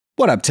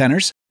What up,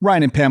 Tenors?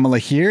 Ryan and Pamela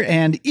here,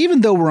 and even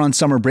though we're on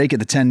summer break at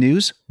the 10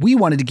 News, we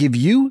wanted to give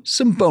you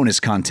some bonus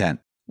content.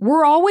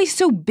 We're always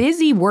so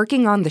busy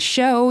working on the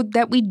show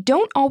that we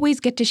don't always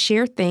get to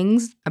share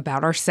things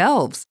about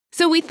ourselves.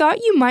 So we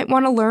thought you might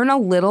want to learn a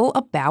little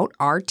about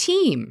our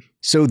team.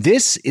 So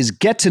this is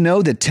Get to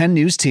Know the 10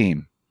 News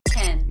team.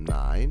 10,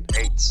 9,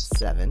 8,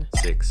 7,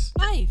 6,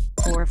 5,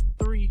 4,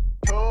 3,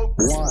 2,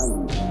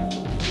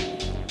 1.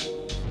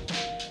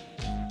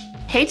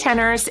 Hey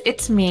Tenors,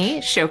 it's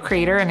me, show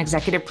creator and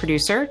executive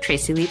producer,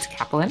 Tracy Leeds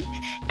Kaplan,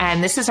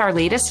 and this is our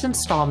latest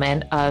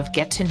installment of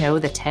Get to Know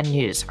the 10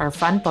 News, our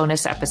fun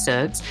bonus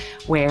episodes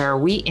where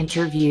we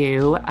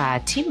interview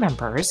team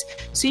members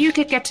so you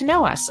could get to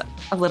know us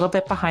a little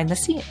bit behind the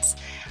scenes.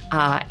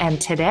 And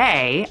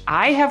today,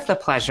 I have the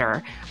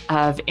pleasure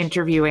of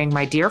interviewing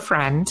my dear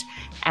friend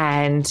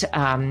and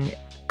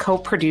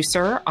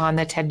co-producer on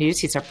the 10 News.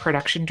 He's a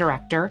production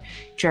director,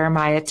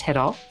 Jeremiah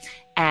Tittle.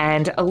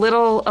 And a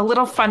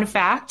little fun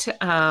fact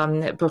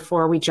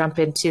before we jump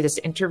into this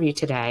interview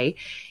today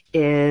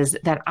is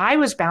that I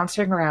was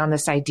bouncing around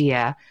this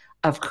idea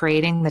of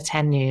creating the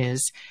 10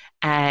 News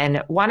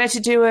and wanted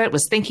to do it,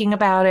 was thinking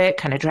about it,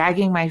 kind of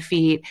dragging my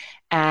feet.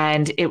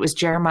 And it was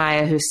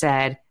Jeremiah who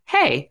said,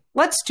 hey,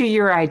 let's do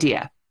your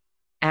idea.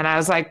 And I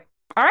was like,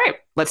 all right,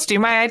 let's do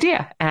my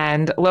idea.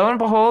 And lo and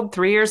behold,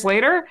 3 years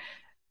later,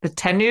 the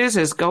 10 News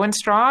is going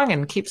strong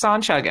and keeps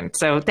on chugging.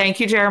 So thank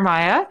you,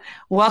 Jeremiah.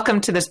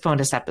 Welcome to this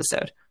bonus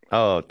episode.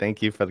 Oh,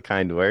 thank you for the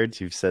kind words.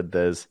 You've said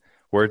those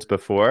words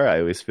before. I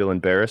always feel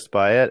embarrassed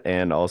by it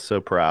and also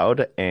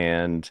proud.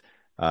 And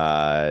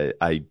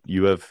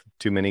you have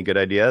too many good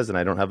ideas and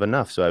I don't have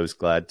enough. So I was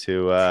glad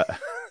to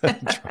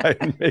try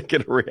and make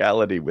it a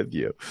reality with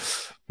you.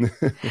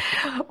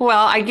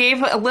 Well, I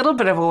gave a little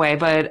bit of away,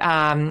 but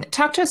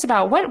talk to us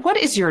about what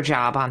is your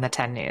job on the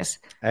 10 News?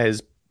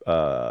 As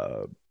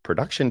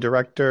production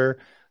director,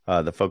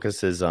 the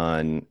focus is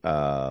on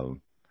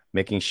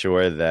making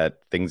sure that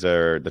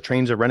the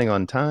trains are running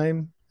on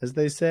time, as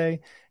they say,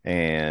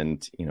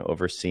 and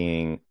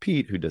overseeing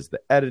Pete, who does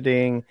the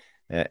editing,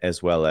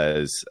 as well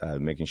as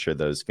making sure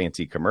those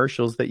fancy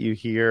commercials that you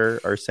hear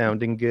are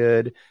sounding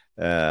good,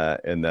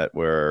 and that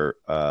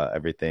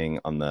everything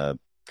on the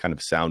kind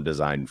of sound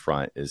design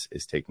front is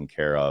taken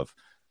care of.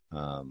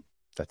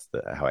 That's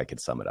how I could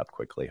sum it up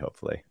quickly,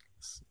 hopefully.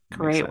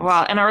 Great.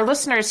 Well, and our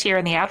listeners here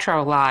in the outro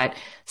a lot,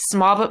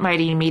 Small But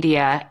Mighty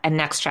Media and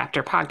Next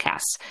Chapter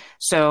podcasts.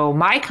 So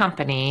my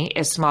company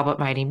is Small But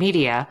Mighty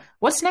Media.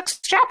 What's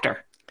Next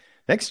Chapter?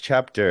 Next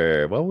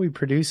Chapter. Well, we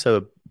produce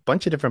a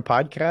bunch of different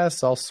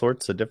podcasts, all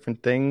sorts of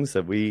different things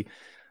that we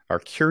are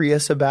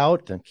curious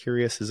about. And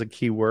curious is a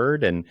key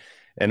word. And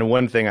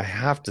one thing I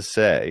have to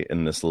say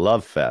in this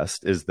love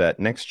fest is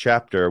that Next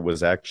Chapter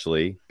was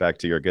actually, back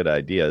to your good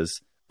ideas,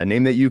 a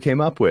name that you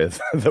came up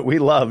with that we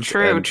love.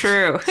 True.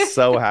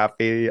 So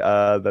happy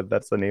that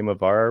that's the name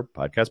of our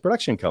podcast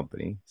production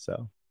company.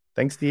 So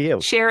thanks to you.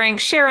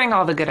 Sharing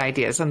all the good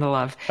ideas and the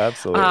love.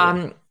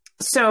 Absolutely.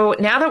 So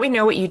now that we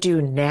know what you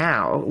do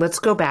now, let's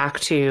go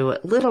back to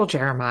little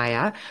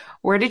Jeremiah.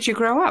 Where did you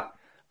grow up?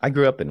 I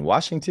grew up in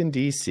Washington,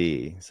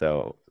 D.C.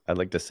 So I'd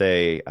like to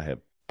say I have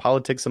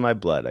politics in my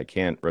blood. I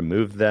can't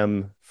remove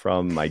them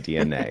from my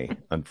DNA,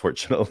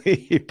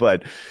 unfortunately.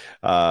 But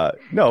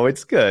no,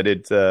 it's good.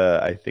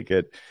 I think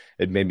it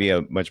made me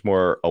a much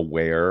more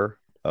aware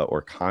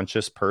or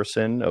conscious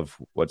person of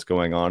what's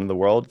going on in the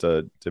world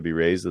to be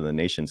raised in the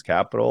nation's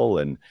capital.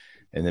 And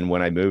then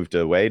when I moved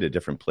away to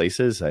different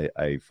places,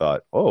 I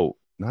thought, oh,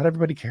 not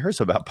everybody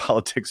cares about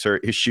politics or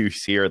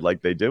issues here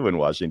like they do in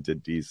Washington,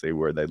 D.C.,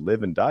 where they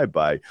live and die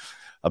by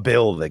a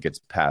bill that gets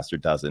passed or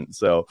doesn't.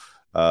 So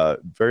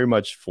very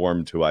much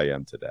formed who I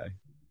am today.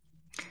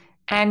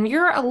 And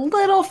you're a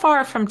little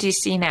far from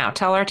D.C. now.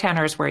 Tell our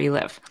tenors where you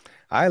live.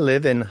 I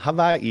live in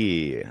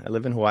Hawaii. I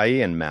live in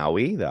Hawaii and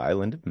Maui, the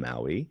island of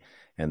Maui.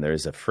 And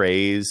there's a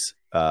phrase,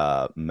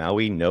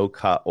 Maui no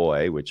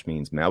ka'oi, which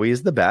means Maui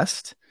is the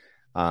best.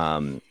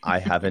 I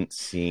haven't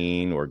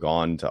seen or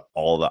gone to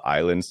all the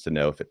islands to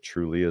know if it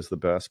truly is the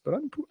best, but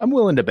I'm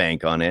willing to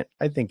bank on it.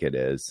 I think it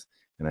is.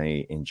 And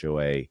I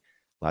enjoy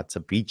lots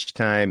of beach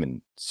time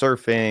and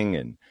surfing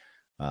and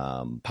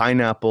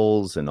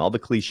pineapples, and all the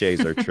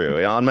cliches are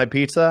true. On my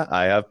pizza,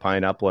 I have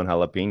pineapple and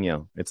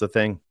jalapeno. It's a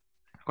thing.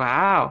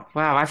 Wow.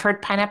 I've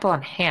heard pineapple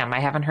on ham. I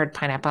haven't heard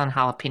pineapple and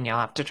jalapeno. I'll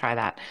have to try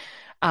that.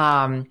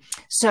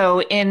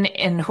 So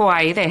in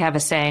Hawaii, they have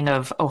a saying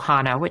of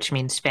Ohana, which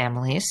means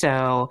family.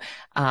 So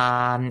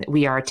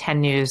we are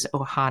 10 News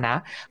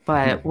Ohana.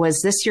 But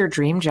was this your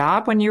dream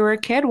job when you were a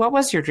kid? What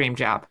was your dream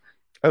job?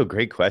 Oh,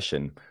 great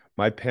question.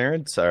 My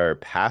parents are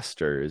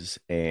pastors,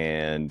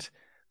 and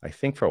I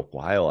think for a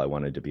while I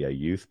wanted to be a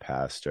youth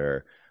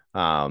pastor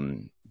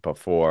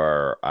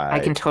before I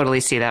can totally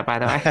see that, by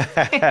the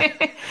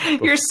way.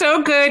 You're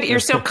so good. You're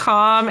so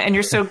calm, and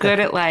you're so good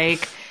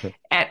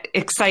at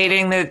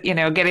exciting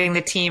getting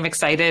the team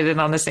excited and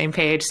on the same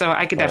page. So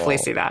I could definitely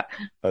see that.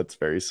 That's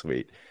very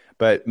sweet.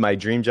 But my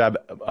dream job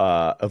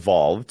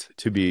evolved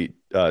to be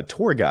a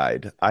tour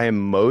guide. I am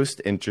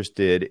most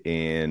interested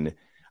in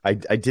I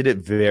did it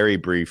very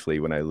briefly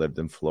when I lived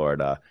in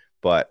Florida,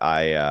 but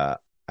I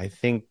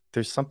think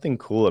there's something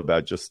cool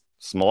about just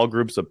small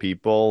groups of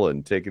people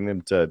and taking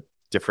them to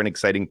different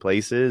exciting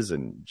places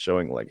and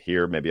showing like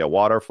here maybe a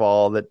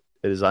waterfall that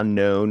is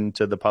unknown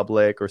to the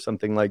public or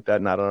something like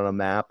that, not on a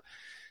map.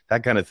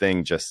 That kind of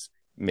thing just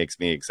makes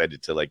me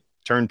excited to like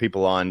turn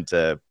people on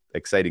to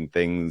exciting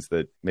things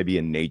that maybe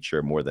in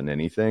nature more than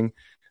anything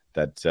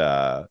that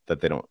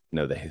they don't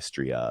know the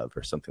history of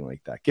or something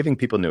like that. Giving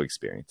people new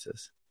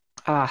experiences.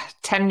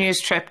 10 news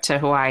trip to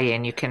Hawaii,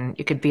 and you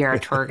could be our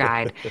tour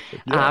guide.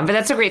 Yeah. But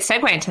that's a great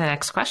segue into the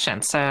next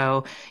question.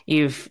 So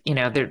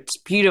there's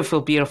beautiful,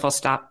 beautiful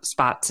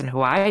spots in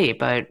Hawaii,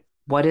 but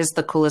what is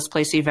the coolest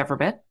place you've ever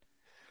been?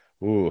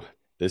 Ooh,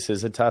 this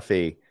is a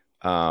toughie.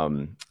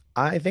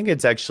 I think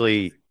it's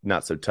actually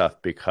not so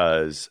tough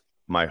because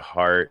my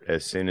heart,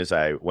 as soon as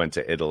I went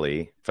to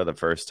Italy for the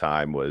first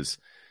time, was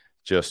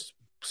just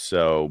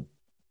so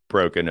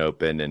broken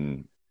open,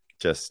 and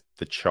just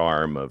the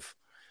charm of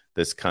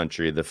this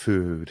country, the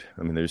food.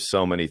 I mean, there's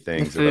so many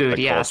things about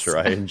the culture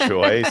I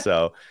enjoy.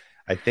 So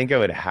I think I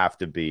would have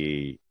to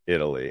be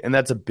Italy. And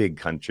that's a big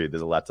country.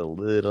 There's lots of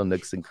little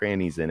nooks and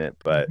crannies in it,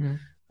 but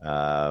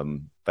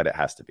it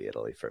has to be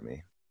Italy for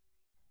me.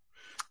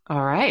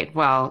 All right.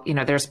 Well,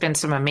 there's been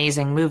some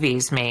amazing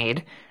movies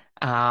made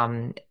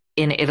in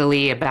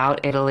Italy,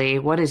 about Italy.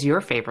 What is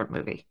your favorite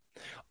movie?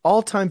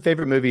 All-time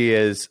favorite movie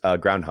is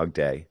Groundhog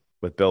Day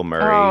with Bill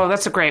Murray. Oh,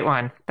 that's a great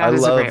one. I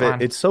love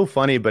it. It's so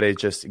funny, but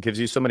it gives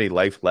you so many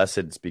life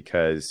lessons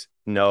because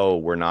no,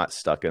 we're not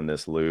stuck in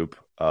this loop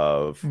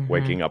of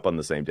waking up on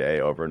the same day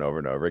over and over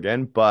and over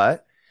again.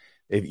 But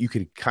if you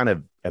could kind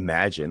of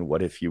imagine,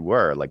 what if you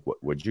were like,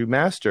 what would you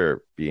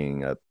master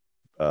being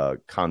a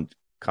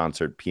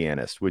concert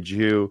pianist? Would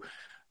you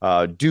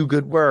do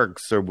good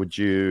works, or would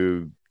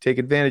you take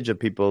advantage of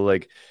people?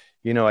 Like,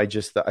 I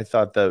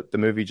thought the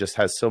movie just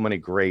has so many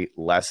great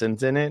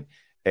lessons in it.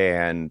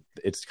 And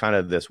it's kind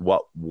of this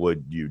what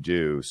would you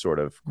do sort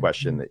of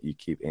question that you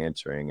keep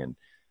answering. And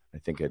I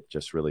think it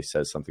just really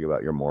says something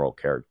about your moral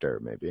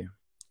character, maybe.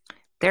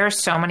 There are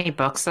so many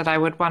books that I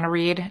would want to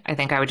read. I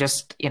think I would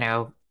just,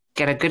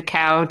 get a good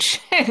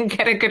couch and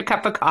get a good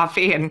cup of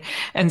coffee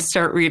and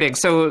start reading.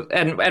 So,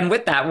 and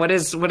with that, what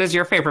is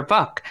your favorite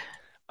book?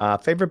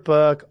 Favorite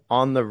book,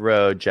 On the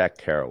Road, Jack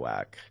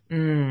Kerouac.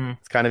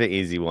 It's kind of an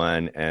easy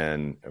one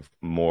and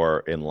more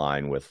in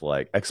line with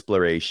like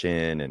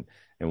exploration and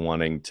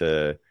wanting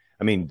to,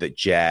 the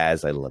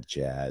jazz, I love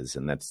jazz,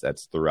 and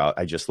that's throughout.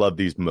 I just love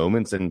these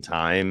moments in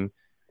time,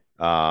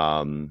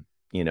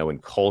 in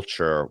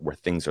culture where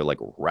things are like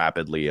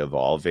rapidly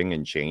evolving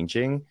and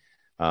changing.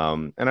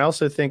 And I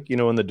also think,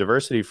 in the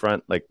diversity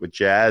front, like with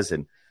jazz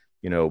and,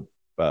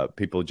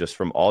 people just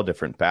from all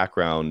different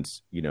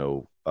backgrounds,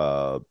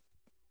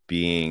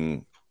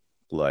 being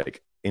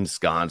like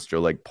ensconced or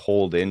like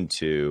pulled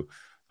into,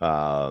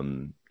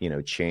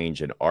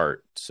 change and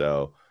art.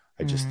 So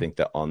I just think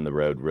that On the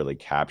Road really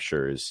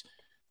captures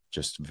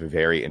just a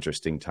very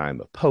interesting time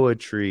of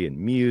poetry and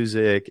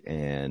music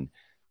and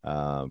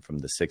from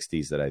the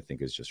 60s that I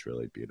think is just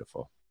really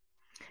beautiful.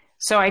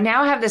 So I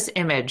now have this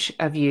image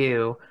of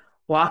you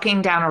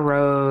walking down a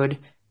road,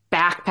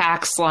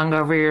 backpack slung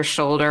over your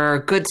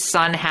shoulder, good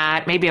sun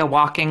hat, maybe a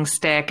walking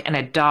stick, and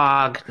a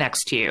dog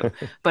next to you.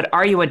 But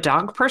are you a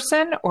dog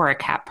person or a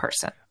cat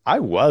person? I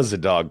was a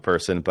dog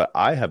person, but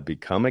I have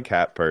become a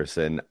cat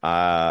person.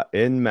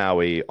 In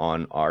Maui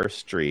on our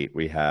street,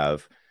 we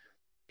have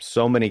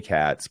so many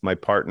cats. My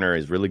partner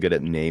is really good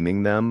at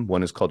naming them.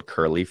 One is called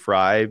Curly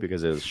Fry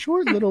because it's a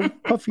short little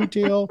puffy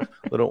tail,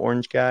 little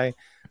orange guy.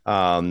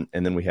 And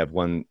then we have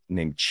one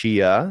named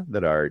Chia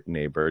that our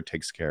neighbor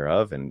takes care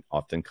of and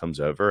often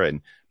comes over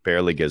and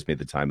barely gives me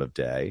the time of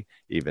day,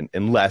 even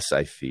unless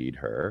I feed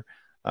her.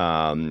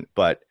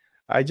 But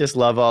I just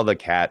love all the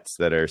cats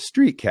that are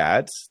street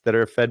cats that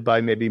are fed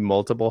by maybe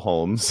multiple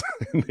homes.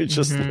 And they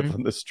just live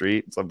on the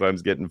street,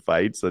 sometimes get in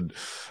fights. And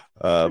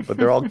but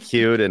they're all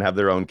cute and have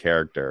their own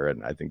character.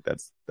 And I think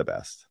that's the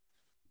best.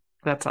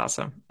 That's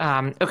awesome.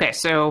 Okay,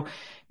 so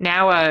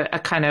now a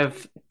kind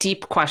of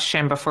deep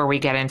question before we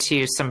get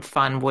into some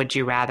fun would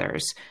you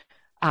rathers.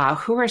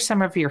 Who are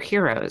some of your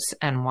heroes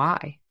and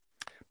why?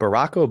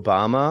 Barack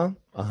Obama,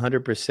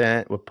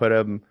 100% would put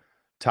him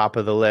top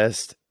of the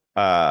list.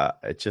 I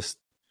just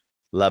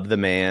love the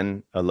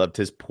man. I loved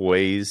his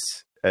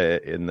poise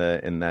in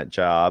that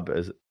job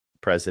as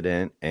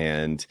president,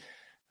 and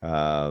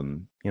I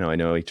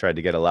know he tried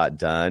to get a lot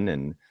done,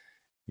 and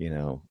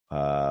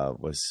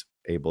was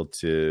able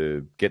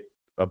to get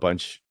a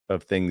bunch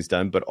of things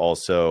done, but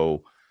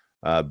also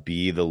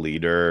be the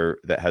leader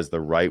that has the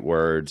right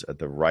words at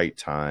the right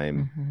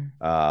time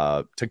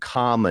to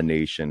calm a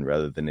nation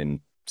rather than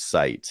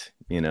incite.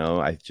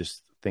 I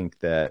just think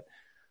that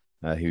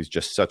he was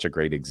just such a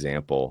great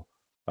example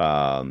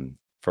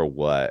for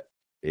what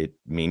it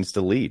means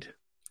to lead.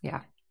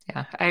 Yeah,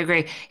 I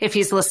agree. If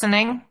he's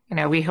listening,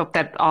 we hope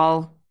that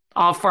all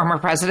former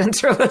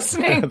presidents are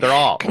listening. They're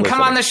all can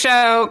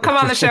listening. Come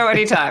on the show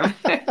anytime.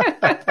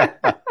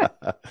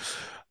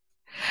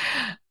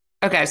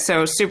 Okay,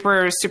 so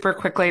super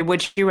quickly,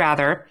 would you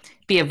rather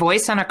be a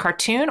voice on a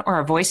cartoon or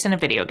a voice in a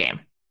video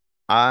game?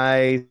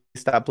 I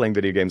stopped playing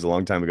video games a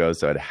long time ago,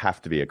 so it'd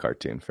have to be a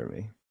cartoon for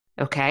me.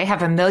 Okay, have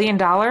 $1 million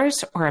or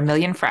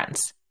 1,000,000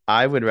 friends?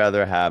 I would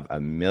rather have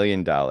 $1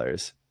 million,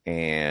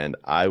 and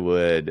I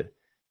would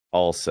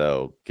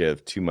also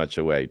give too much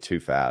away too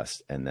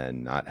fast and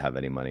then not have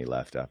any money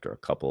left after a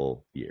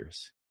couple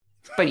years.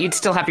 But you'd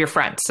still have your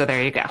friends, so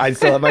there you go. I'd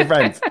still have my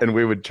friends, and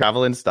we would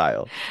travel in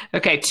style.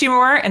 Okay, 2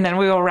 more, and then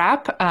we will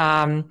wrap.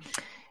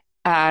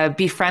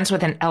 Be friends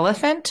with an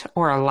elephant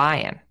or a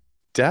lion?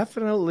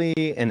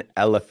 Definitely an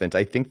elephant.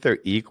 I think they're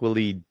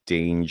equally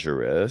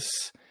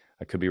dangerous.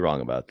 I could be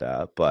wrong about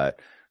that, but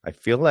I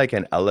feel like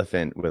an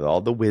elephant with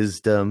all the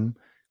wisdom,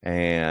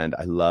 and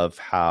I love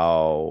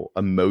how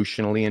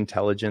emotionally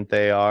intelligent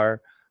they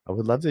are. I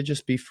would love to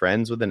just be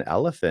friends with an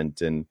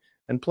elephant, and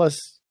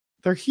plus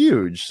they're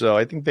huge, so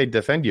I think they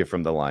defend you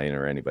from the lion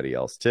or anybody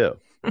else too.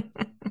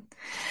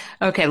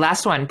 Okay,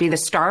 last one. Be the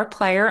star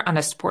player on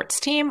a sports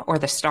team or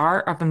the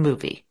star of a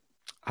movie?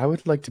 I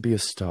would like to be a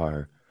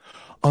star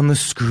on the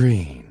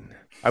screen.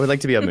 I would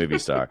like to be a movie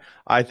star.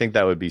 I think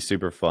that would be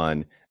super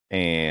fun,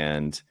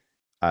 and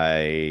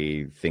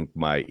I think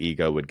my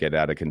ego would get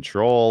out of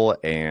control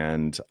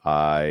and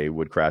I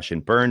would crash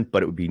and burn,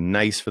 but it would be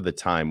nice for the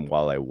time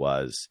while I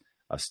was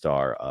a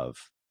star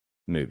of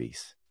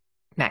movies.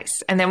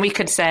 Nice. And then we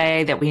could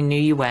say that we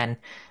knew you when.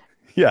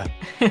 Yeah.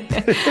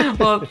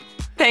 Well,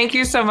 thank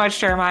you so much,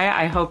 Jeremiah.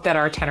 I hope that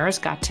our tenors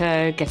got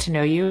to get to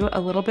know you a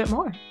little bit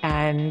more.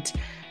 And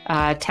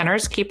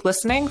tenors, keep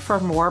listening for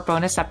more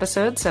bonus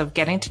episodes of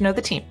Getting to Know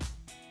the Team.